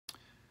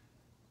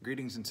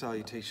Greetings and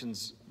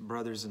salutations,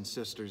 brothers and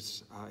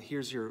sisters.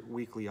 Here's your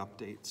weekly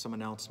update, some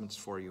announcements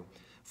for you.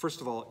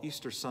 First of all,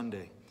 Easter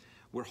Sunday.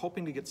 We're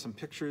hoping to get some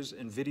pictures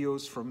and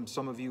videos from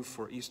some of you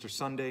for Easter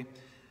Sunday.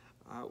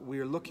 We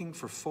are looking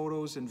for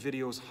photos and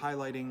videos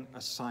highlighting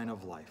a sign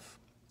of life.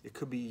 It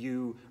could be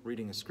you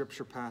reading a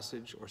scripture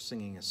passage or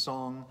singing a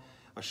song,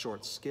 a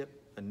short skit,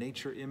 a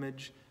nature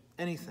image,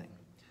 anything.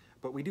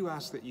 But we do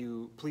ask that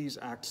you please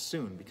act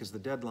soon because the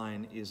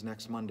deadline is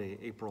next Monday,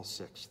 April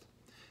 6th.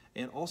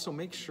 And also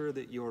make sure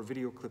that your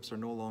video clips are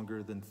no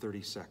longer than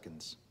 30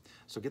 seconds.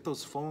 So get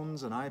those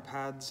phones and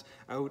iPads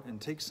out and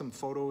take some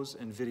photos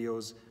and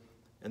videos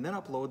and then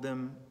upload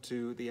them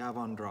to the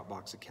Avon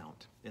Dropbox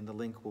account, and the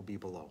link will be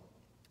below.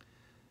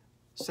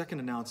 Second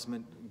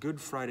announcement,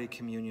 Good Friday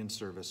Communion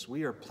Service.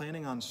 We are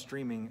planning on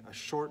streaming a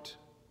short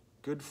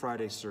Good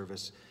Friday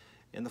service,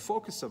 and the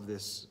focus of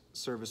this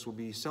service will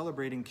be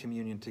celebrating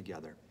communion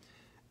together,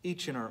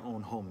 each in our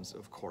own homes,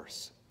 of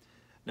course.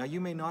 Now,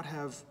 you may not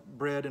have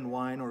bread and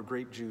wine or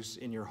grape juice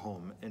in your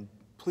home, and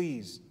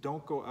please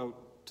don't go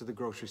out to the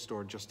grocery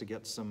store just to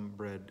get some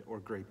bread or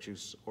grape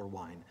juice or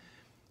wine.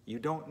 You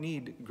don't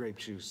need grape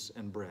juice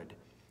and bread.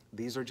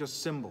 These are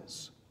just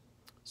symbols.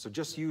 So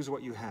just use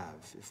what you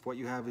have. If what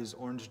you have is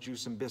orange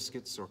juice and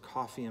biscuits or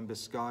coffee and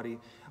biscotti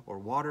or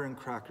water and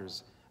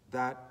crackers,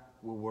 that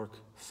will work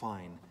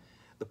fine.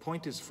 The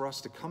point is for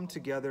us to come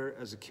together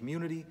as a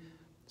community,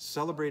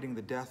 celebrating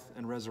the death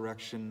and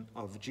resurrection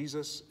of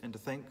Jesus, and to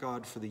thank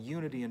God for the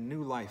unity and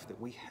new life that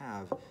we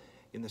have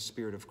in the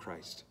Spirit of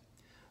Christ.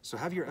 So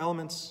have your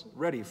elements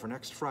ready for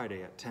next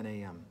Friday at 10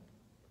 a.m.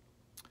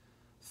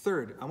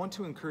 Third, I want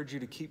to encourage you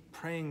to keep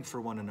praying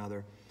for one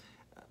another,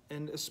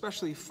 and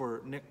especially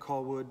for Nick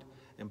Callwood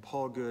and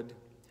Paul Good,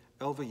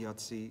 Elva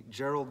Yutzi,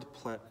 Gerald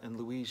Plett, and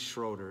Louise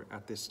Schroeder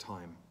at this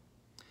time.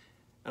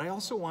 And I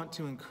also want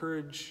to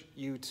encourage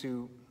you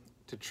to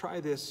try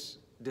this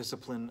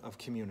discipline of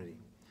community.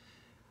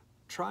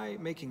 Try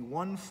making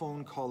one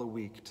phone call a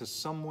week to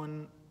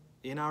someone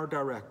in our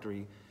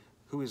directory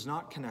who is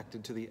not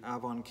connected to the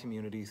Avon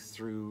community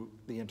through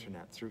the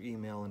internet, through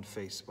email and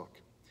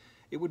Facebook.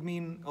 It would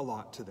mean a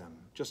lot to them.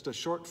 Just a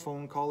short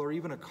phone call or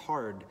even a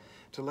card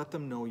to let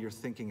them know you're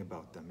thinking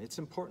about them. It's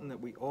important that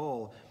we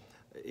all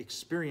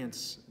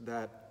experience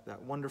that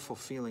wonderful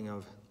feeling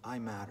of, I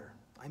matter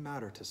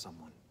to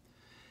someone.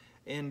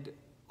 And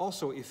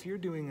also, if you're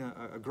doing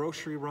a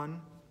grocery run,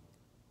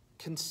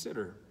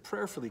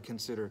 prayerfully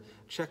consider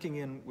checking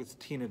in with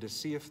Tina to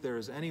see if there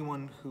is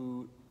anyone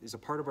who is a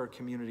part of our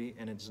community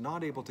and is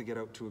not able to get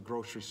out to a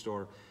grocery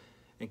store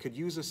and could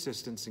use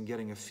assistance in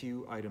getting a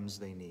few items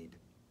they need.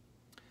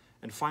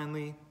 And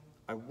finally,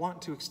 I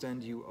want to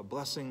extend you a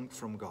blessing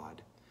from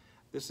God.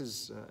 This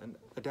is an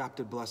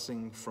adapted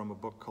blessing from a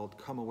book called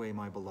Come Away,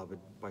 My Beloved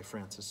by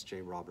Francis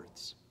J.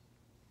 Roberts.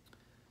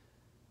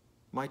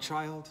 My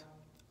child,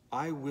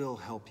 I will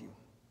help you.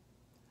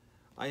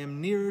 I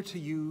am nearer to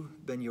you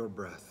than your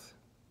breath.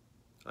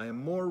 I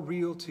am more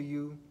real to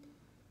you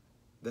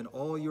than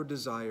all your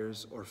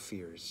desires or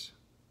fears.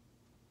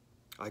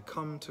 I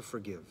come to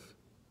forgive.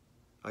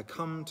 I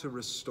come to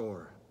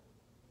restore.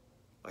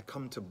 I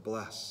come to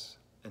bless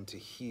and to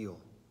heal.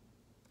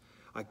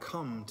 I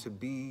come to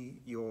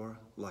be your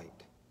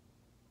light.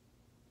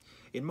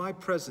 In my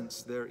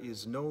presence there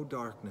is no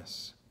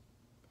darkness.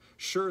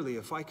 Surely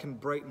if I can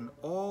brighten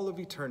all of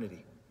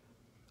eternity,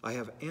 I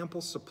have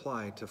ample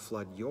supply to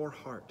flood your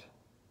heart,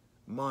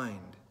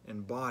 mind,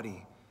 and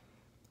body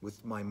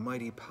with my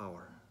mighty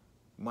power,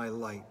 my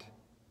light,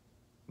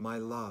 my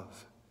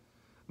love,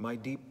 my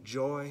deep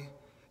joy,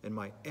 and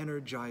my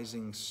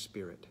energizing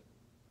spirit.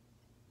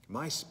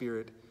 My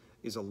spirit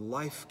is a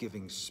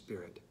life-giving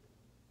spirit.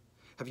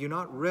 Have you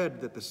not read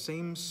that the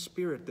same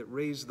Spirit that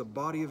raised the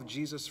body of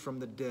Jesus from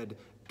the dead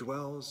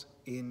dwells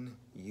in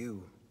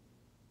you?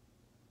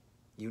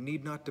 You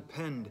need not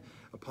depend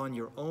upon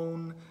your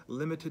own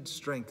limited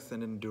strength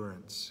and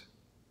endurance.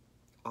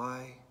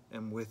 I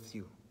am with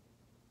you.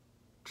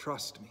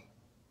 Trust me.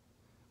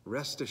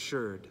 Rest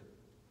assured,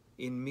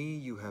 in me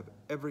you have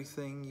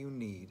everything you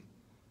need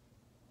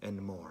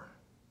and more.